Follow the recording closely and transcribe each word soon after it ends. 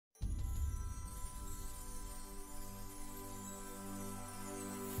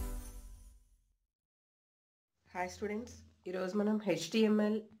Hi students, ఈరోజు మనం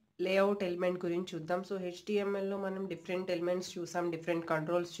HTML layout element గురించి చూద్దాం. సో HTMLలో మనం డిఫరెంట్ ఎలిమెంట్స్ చూసాం, డిఫరెంట్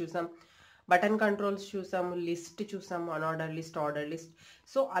కంట్రోల్స్ చూసాం, బటన్ కంట్రోల్స్ చూసాము, లిస్ట్ చూసాము, unorder list, order list.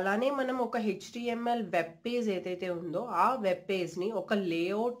 So అలానే మనం ఒక HTML వెబ్ పేజ్ ఏదైతే ఉందో ఆ వెబ్ పేజ్ని ఒక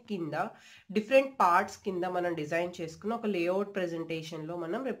లేఅవుట్ కింద డిఫరెంట్ పార్ట్స్ కింద మనం డిజైన్ చేసుకుని ఒక లేఅవుట్ ప్రెజెంటేషన్లో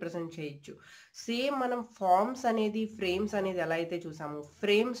మనం రిప్రజెంట్ చేయొచ్చు. సేమ్ మనం ఫార్మ్స్ అనేది, ఫ్రేమ్స్ అనేది ఎలా అయితే చూసాము,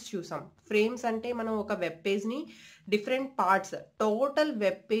 ఫ్రేమ్స్ చూసాం. ఫ్రేమ్స్ అంటే మనం ఒక web పేజ్ని different parts, total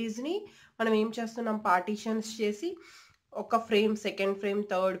web పేజ్ని మనం ఏం చేస్తున్నాం, పార్టీషన్స్ చేసి ఒక frame, second frame,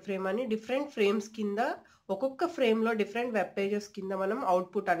 third frame అని డిఫరెంట్ ఫ్రేమ్స్ కింద ఒక్కొక్క ఫ్రేమ్లో డిఫరెంట్ వెబ్ పేజెస్ కింద మనం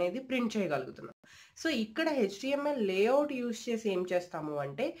అవుట్పుట్ అనేది ప్రింట్ చేయగలుగుతున్నాం. సో ఇక్కడ HTML లేఅవుట్ యూజ్ చేసి ఏం చేస్తాము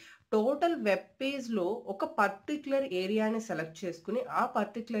అంటే టోటల్ వెబ్ పేజ్లో ఒక పర్టిక్యులర్ ఏరియాని సెలెక్ట్ చేసుకుని ఆ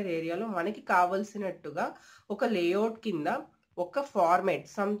పర్టిక్యులర్ ఏరియాలో మనకి కావలసినట్టుగా ఒక లేఅవుట్ కింద ఒక ఫార్మేట్,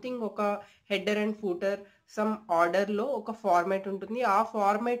 సంథింగ్ ఒక హెడర్ అండ్ ఫూటర్, సమ్ ఆర్డర్లో ఒక ఫార్మేట్ ఉంటుంది. ఆ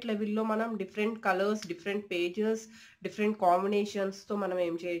ఫార్మేట్ లెవెల్లో మనం different colours, different pages, different కాంబినేషన్స్తో మనం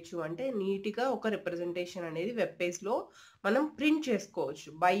ఏం చేయొచ్చు అంటే నీట్గా ఒక రిప్రజెంటేషన్ అనేది వెబ్ పేజ్లో మనం ప్రింట్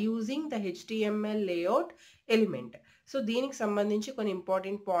చేసుకోవచ్చు by using the HTML layout element. So దీనికి సంబంధించి కొన్ని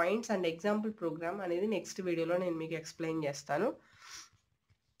important points and example programme అనేది నెక్స్ట్ వీడియోలో నేను మీకు ఎక్స్ప్లెయిన్ చేస్తాను.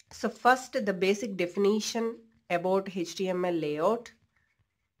 So first the basic definition about HTML layout.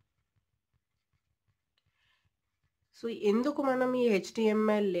 So ఎందుకు మనం ఈ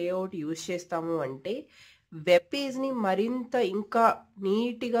HTML లేఅవుట్ యూజ్ చేస్తాము అంటే వెబ్ పేజ్ని మరింత ఇంకా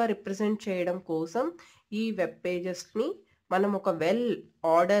నీట్గా రిప్రజెంట్ చేయడం కోసం ఈ వెబ్ పేజెస్ని మనం ఒక వెల్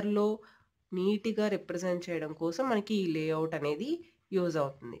ఆర్డర్లో నీట్గా రిప్రజెంట్ చేయడం కోసం మనకి ఈ లేఅవుట్ అనేది యూజ్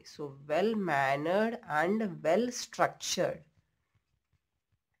అవుతుంది. So well mannered and well structured.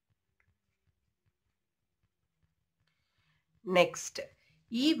 Next,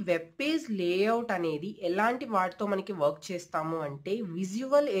 ఈ వెబ్ పేజ్ లేఅవుట్ అనేది ఎలాంటి వాటితో మనకి వర్క్ చేస్తాము అంటే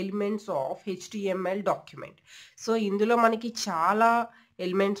visual elements of HTML document. So ఇందులో మనకి చాలా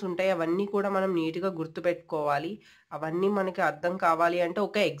ఎలిమెంట్స్ ఉంటాయి, అవన్నీ కూడా మనం నీట్గా గుర్తుపెట్టుకోవాలి. అవన్నీ మనకి అర్థం కావాలి అంటే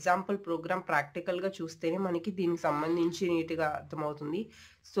ఒక ఎగ్జాంపుల్ ప్రోగ్రామ్ ప్రాక్టికల్గా చూస్తేనే మనకి దీనికి సంబంధించి నీట్గా అర్థమవుతుంది.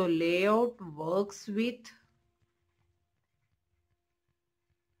 So layout works with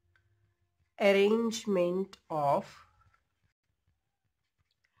arrangement of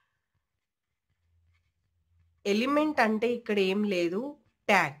element అంటే ఇక్కడ ఏం లేదు,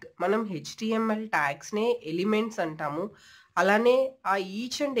 ట్యాగ్. మనం HTML ట్యాగ్స్నే ఎలిమెంట్స్ అంటాము. అలానే ఆ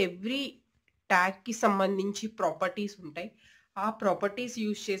ఈచ్ అండ్ ఎవ్రీ ట్యాగ్కి సంబంధించి ప్రాపర్టీస్ ఉంటాయి. ఆ ప్రాపర్టీస్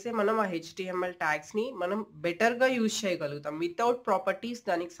యూజ్ చేసే మనం ఆ HTML ట్యాగ్స్ని మనం బెటర్గా యూజ్ చేయగలుగుతాం. వితౌట్ ప్రాపర్టీస్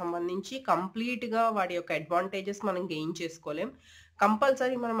దానికి సంబంధించి కంప్లీట్గా వాటి యొక్క అడ్వాంటేజెస్ మనం గెయిన్ చేసుకోలేం.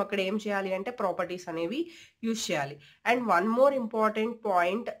 కంపల్సరీ మనం అక్కడ ఏం చేయాలి అంటే ప్రాపర్టీస్ అనేవి యూజ్ చేయాలి. And one more important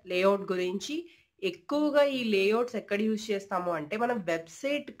point layout గురించి, ఎక్కువగా ఈ లేఅవుట్స్ ఎక్కడ యూజ్ చేస్తాము అంటే మనం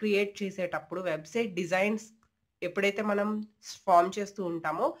వెబ్సైట్ క్రియేట్ చేసేటప్పుడు, వెబ్సైట్ డిజైన్స్ ఎప్పుడైతే మనం ఫామ్ చేస్తూ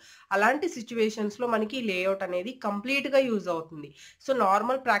ఉంటామో అలాంటి సిచ్యువేషన్స్లో మనకి ఈ లేఅవుట్ అనేది కంప్లీట్గా యూజ్ అవుతుంది. సో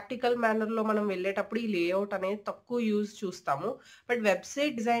నార్మల్ ప్రాక్టికల్ మేనర్లో మనం వెళ్ళేటప్పుడు ఈ లేఅవుట్ అనేది తక్కువ యూజ్ చూస్తాము. బట్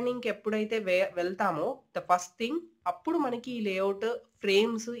వెబ్సైట్ డిజైనింగ్కి ఎప్పుడైతే వెళ్తామో ద ఫస్ట్ థింగ్ అప్పుడు మనకి ఈ లేఅవుట్,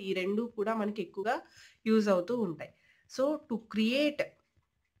 ఫ్రేమ్స్ ఈ రెండు కూడా మనకి ఎక్కువగా యూజ్ అవుతూ ఉంటాయి. So to create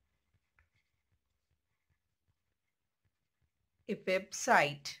a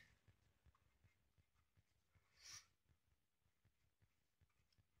website,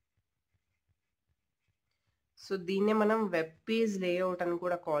 so దీన్నే మనం వెబ్ పేజ్ లేఅవుట్ అని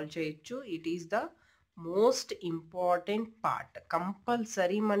కూడా కాల్ చేయొచ్చు. It is the most important part.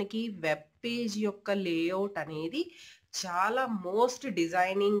 Compulsory మనకి వెబ్ పేజ్ యొక్క లేఅవుట్ అనేది చాలా మోస్ట్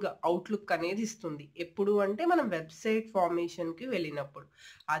డిజైనింగ్ అవుట్లుక్ అనేది ఇస్తుంది. ఎప్పుడు అంటే మనం వెబ్సైట్ ఫార్మేషన్కి వెళ్ళినప్పుడు.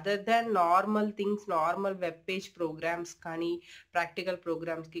 Other than normal things, normal web page programmes కానీ ప్రాక్టికల్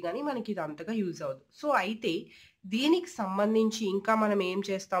ప్రోగ్రామ్స్కి కానీ మనకి ఇది అంతగా యూజ్ అవ్వదు. సో అయితే దీనికి సంబంధించి ఇంకా మనం ఏం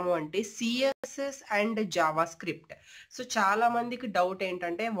చేస్తాము అంటే CSS and Java script. So చాలా మందికి డౌట్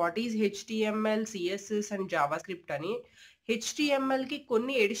ఏంటంటే what is HTML, CSS and Java script అని. HTMLకి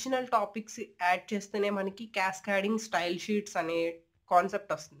కొన్ని ఎడిషనల్ టాపిక్స్ యాడ్ చేస్తేనే మనకి క్యాస్కాడింగ్ స్టైల్ షీట్స్ అనే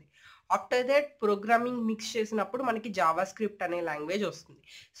కాన్సెప్ట్ వస్తుంది. ఆఫ్టర్ దట్ ప్రోగ్రామింగ్ మిక్స్ చేసినప్పుడు మనకి జావా స్క్రిప్ట్ అనే లాంగ్వేజ్ వస్తుంది.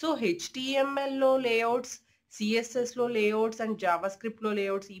 So HTMLలో layouts, CSSలో layouts and Java స్క్రిప్ట్లో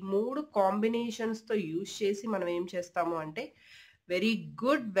లేఅవుట్స్, ఈ మూడు కాంబినేషన్స్తో యూజ్ చేసి మనం ఏం చేస్తాము అంటే వెరీ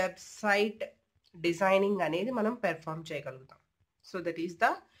గుడ్ వెబ్సైట్ డిజైనింగ్ అనేది మనం పెర్ఫామ్ చేయగలుగుతాం. So that is the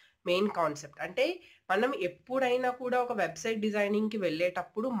main concept. అంటే మనం ఎప్పుడైనా కూడా ఒక వెబ్సైట్ డిజైనింగ్‌కి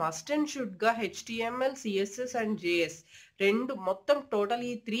వెళ్ళేటప్పుడు must and షుడ్‌గా HTML, CSS and JS 2 మొత్తం టోటల్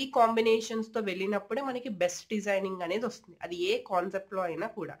ఈ 3 కాంబినేషన్స్‌తో వెళ్ళినప్పుడే మనకి బెస్ట్ డిజైనింగ్ అనేది వస్తుంది. అది ఏ కాన్సెప్ట్‌లో అయినా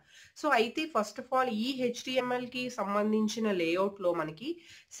కూడా. సో, అయితే ఫస్ట్ ఆఫ్ ఆల్ ఈ హెచ్‌టీఎంఎల్‌కి సంబంధించిన లేఅవుట్‌లో మనకి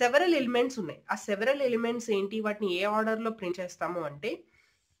సెవెరల్ ఎలిమెంట్స్ ఉన్నాయి. ఆ సెవెరల్ ఎలిమెంట్స్ ఏంటి? వాటిని ఏ ఆర్డర్‌లో ప్రింట్ చేస్తాము అంటే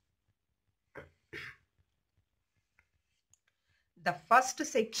the first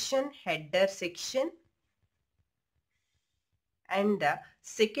section header section and the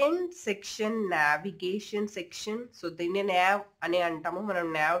second section navigation section. So దీన్ని nav అని అంటాము మనం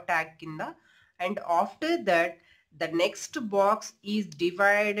nav tag కింద. And after that the next box is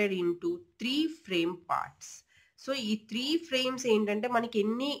divided into 3 frame parts. So ఈ 3 ఫ్రేమ్స్ ఏంటంటే మనకి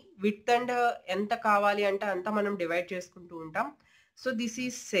ఎన్ని విడ్త్ అండ్ ఎంత కావాలి అంటే అంత మనం డివైడ్ చేసుకుంటూ ఉంటాం. So this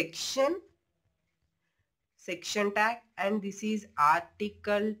is section tag, and this is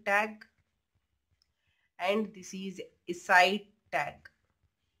article tag, and this is site tag.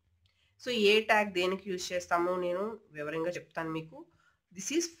 So A tag దేనికి యూజ్ చేస్తామో నేను వివరంగా చెప్తాను మీకు. This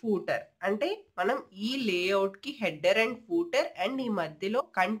is footer. అంటే మనం ఈ లేఅవుట్కి హెడర్ అండ్ ఫూటర్ అండ్ ఈ మధ్యలో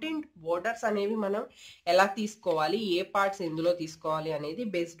కంటెంట్ బోర్డర్స్ అనేవి మనం ఎలా తీసుకోవాలి, ఏ పార్ట్స్ ఎందులో తీసుకోవాలి అనేది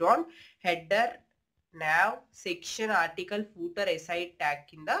based on header, now, section, article, footer, aside tag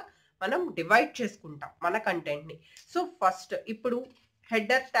కింద మనం డివైడ్ చేసుకుంటాం మన కంటెంట్ని. సో ఫస్ట్ ఇప్పుడు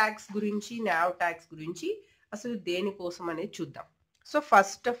హెడర్ ట్యాగ్స్ గురించి, నావ్ ట్యాగ్స్ గురించి అసలు దేనికోసం అనేది చూద్దాం. So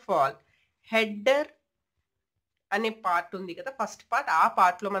first of all header అనే పార్ట్ ఉంది కదా, ఫస్ట్ పార్ట్. ఆ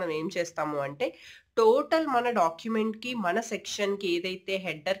పార్ట్లో మనం ఏం చేస్తాము అంటే టోటల్ మన డాక్యుమెంట్కి, మన సెక్షన్కి ఏదైతే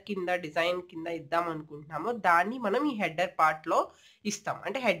హెడర్ కింద, డిజైన్ కింద ఇద్దాం అనుకుంటున్నామో దాన్ని మనం ఈ హెడర్ పార్ట్లో ఇస్తాం,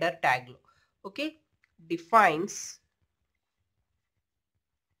 అంటే header ట్యాగ్లో. Okay, defines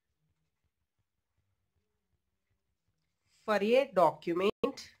for a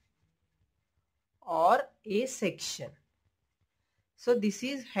document or a section. So this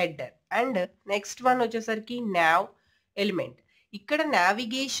is header. And next one వచ్చేసరికి nav element. ఇక్కడ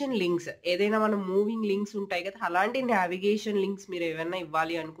నావిగేషన్ లింక్స్, ఏదైనా మనం మూవింగ్ లింక్స్ ఉంటాయి కదా, అలాంటి నావిగేషన్ లింక్స్ మీరు ఏమైనా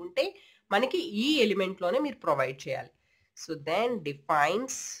ఇవ్వాలి అనుకుంటే మనకి ఈ ఎలిమెంట్లోనే మీరు ప్రొవైడ్ చేయాలి. So then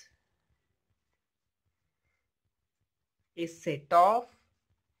defines a set of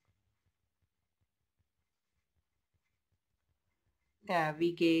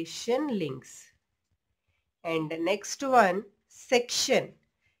navigation links. And next one section.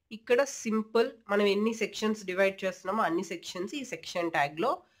 ఇక్కడ సింపుల్ మనం ఎన్ని సెక్షన్స్ డివైడ్ చేస్తున్నామో అన్ని సెక్షన్స్ ఈ సెక్షన్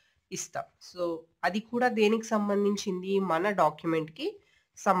ట్యాగ్లో ఇస్తాం. సో అది కూడా దేనికి సంబంధించింది, మన డాక్యుమెంట్కి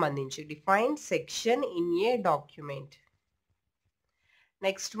సంబంధించి. Define section in a document.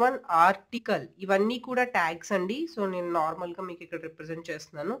 Next one article. ఇవన్నీ కూడా ట్యాగ్స్ అండి. సో నేను నార్మల్గా మీకు ఇక్కడ రిప్రజెంట్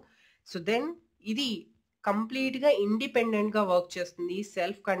చేస్తున్నాను. సో దెన్ ఇది కంప్లీట్గా ఇండిపెండెంట్గా వర్క్ చేస్తుంది.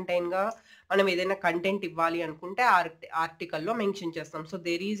 సెల్ఫ్ కంటైన్గా మనం ఏదైనా కంటెంట్ ఇవ్వాలి అనుకుంటే ఆర్టికల్లో మెన్షన్ చేస్తాం. So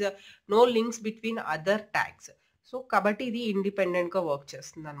there is no links between other tags. So కాబట్టి ఇది ఇండిపెండెంట్గా వర్క్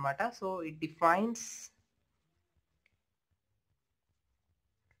చేస్తుంది అనమాట. So it defines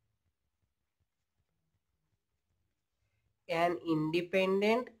an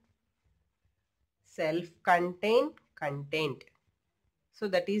independent self-contained content. So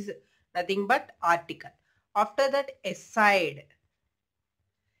that is nothing but article. After that aside.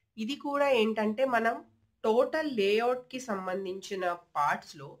 ఇది కూడా ఏంటంటే మనం టోటల్ లేఅవుట్కి సంబంధించిన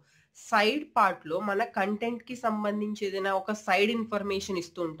పార్ట్స్లో సైడ్ పార్ట్లో మన కంటెంట్కి సంబంధించి ఏదైనా ఒక సైడ్ ఇన్ఫర్మేషన్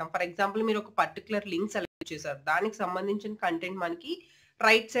ఇస్తూ ఉంటాం. ఫర్ ఎగ్జాంపుల్ మీరు ఒక పర్టికులర్ లింక్ సెలెక్ట్ చేశారు, దానికి సంబంధించిన కంటెంట్ మనకి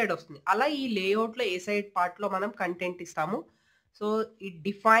రైట్ సైడ్ వస్తుంది. అలా ఈ లేఅవుట్లో ఏ సైడ్ పార్ట్లో మనం కంటెంట్ ఇస్తాము. So it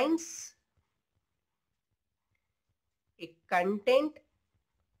defines A content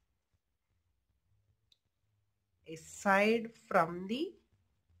aside from the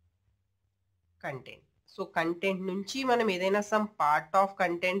content. So content నుంచి మనం ఏదైనా some part of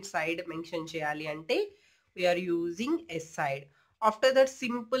content side mention చేయాలి అంటే we are using aside. After that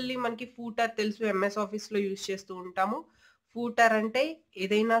simply మనకి ఫూటర్ తెలుసు, ఎంఎస్ ఆఫీస్లో యూజ్ చేస్తూ ఉంటాము. ఫూటర్ అంటే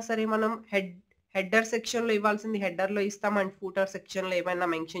ఏదైనా సరే మనం హెడర్ సెక్షన్లో ఇవ్వాల్సింది హెడర్లో ఇస్తాం, అండ్ ఫూటర్ సెక్షన్లో ఏమైనా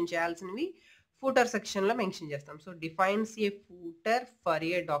మెన్షన్ చేయాల్సినవి ఫూటర్ సెక్షన్లో మెన్షన్ చేస్తాం. So defines A footer for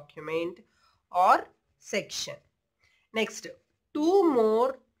a document are section. Next 2 more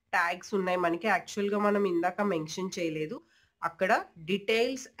tags ఉన్నాయి మనకి. యాక్చువల్గా మనం ఇందాక మెన్షన్ చేయలేదు అక్కడ,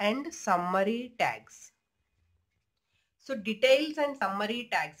 details and summary tags. So details and summary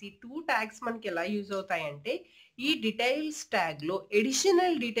tags, ఈ 2 ట్యాగ్స్ మనకి ఎలా యూజ్ అవుతాయంటే ఈ డీటెయిల్స్ ట్యాగ్లో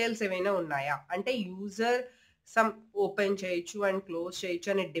ఎడిషనల్ డీటెయిల్స్ ఏమైనా ఉన్నాయా అంటే యూజర్ సమ్ ఓపెన్ చేయొచ్చు అండ్ క్లోజ్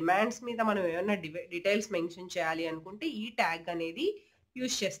చేయొచ్చు అనే డిమాండ్స్ మీద మనం ఏమైనా డీటెయిల్స్ మెన్షన్ చేయాలి అనుకుంటే ఈ ట్యాగ్ అనేది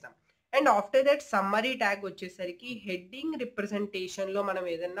యూజ్ చేస్తాం. And after that summary tag వచ్చేసరికి హెడ్డింగ్ రిప్రజెంటేషన్లో మనం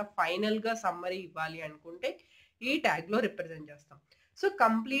ఏదైనా ఫైనల్గా సమ్మరీ ఇవ్వాలి అనుకుంటే ఈ ట్యాగ్లో రిప్రజెంట్ చేస్తాం. సో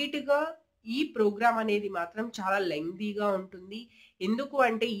కంప్లీట్గా ఈ ప్రోగ్రామ్ అనేది మాత్రం చాలా లెంగ్దీగా ఉంటుంది. ఎందుకు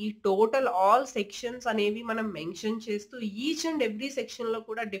అంటే ఈ టోటల్ ఆల్ సెక్షన్స్ అనేవి మనం మెన్షన్ చేస్తూ ఈచ్ అండ్ ఎవ్రీ సెక్షన్లో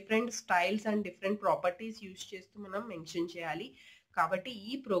కూడా different styles and different properties use చేస్తూ మనం మెన్షన్ చేయాలి. కాబట్టి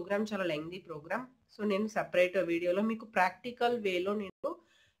ఈ ప్రోగ్రామ్ చాలా లెంగ్దీ ప్రోగ్రామ్. సో నేను సెపరేట్ వీడియోలో మీకు ప్రాక్టికల్ వేలో నేను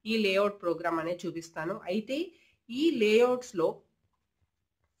ఈ లేఅవుట్ ప్రోగ్రామ్ అనేది చూపిస్తాను. అయితే ఈ లేఅవుట్స్లో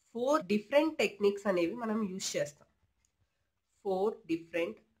 4 డిఫరెంట్ టెక్నిక్స్ అనేవి మనం యూజ్ చేస్తాం. 4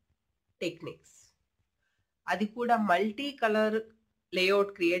 డిఫరెంట్ టెక్నిక్స్. అది కూడా మల్టీ కలర్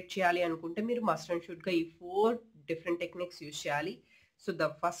లేఅవుట్ క్రియేట్ చేయాలి అనుకుంటే మీరు మస్ట్ అండ్ షుడ్గా ఈ 4 డిఫరెంట్ టెక్నిక్స్ యూజ్ చేయాలి. So the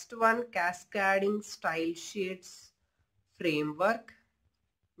first one cascading style sheets framework.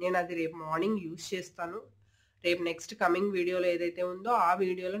 నేను అది రేపు మార్నింగ్ యూజ్ చేస్తాను. రేపు నెక్స్ట్ కమింగ్ వీడియోలో ఏదైతే ఉందో ఆ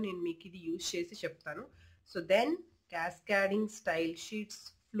వీడియోలో నేను మీకు ఇది యూజ్ చేసి చెప్తాను. So then cascading style sheets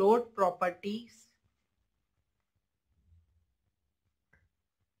float properties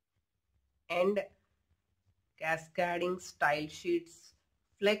and cascading style sheets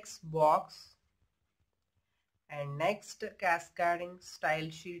flex box and next cascading style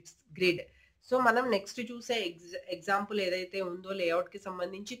sheets grid. So మనం నెక్స్ట్ చూసే ఎగ్జాంపుల్ ఏదైతే ఉందో లేఅవుట్కి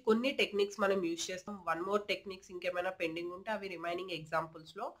సంబంధించి కొన్ని టెక్నిక్స్ మనం యూజ్ చేస్తాం. 1 more టెక్నిక్స్ ఇంకేమైనా పెండింగ్ ఉంటే అవి రిమైనింగ్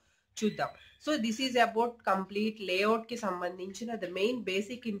ఎగ్జాంపుల్స్లో చూద్దాం. So this is about complete లేఅవుట్కి సంబంధించిన ద మెయిన్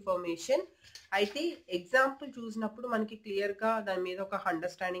బేసిక్ ఇన్ఫర్మేషన్. అయితే ఎగ్జాంపుల్ చూసినప్పుడు మనకి క్లియర్గా దాని మీద ఒక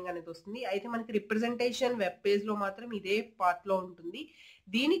అండర్స్టాండింగ్ అనేది వస్తుంది. అయితే మనకి రిప్రజెంటేషన్ వెబ్ పేజ్లో మాత్రం ఇదే పార్ట్లో ఉంటుంది.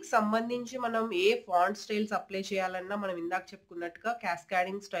 దీనికి సంబంధించి మనం ఏ ఫాంట్ స్టైల్స్ అప్లై చేయాలన్నా మనం ఇందాక చెప్పుకున్నట్టుగా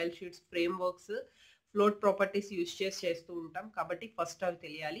cascading style sheets frameworks float properties use చేస్తూ ఉంటాం. కాబట్టి ఫస్ట్ అవి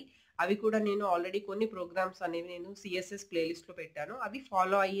తెలియాలి. అవి కూడా నేను ఆల్రెడీ కొన్ని ప్రోగ్రామ్స్ అనేవి నేను సిఎస్ఎస్ ప్లేలిస్ట్లో పెట్టాను. అవి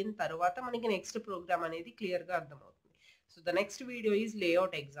ఫాలో అయిన తర్వాత మనకి నెక్స్ట్ ప్రోగ్రామ్ అనేది క్లియర్గా అర్థమవుతుంది. So the next video is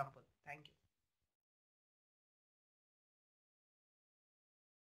layout example.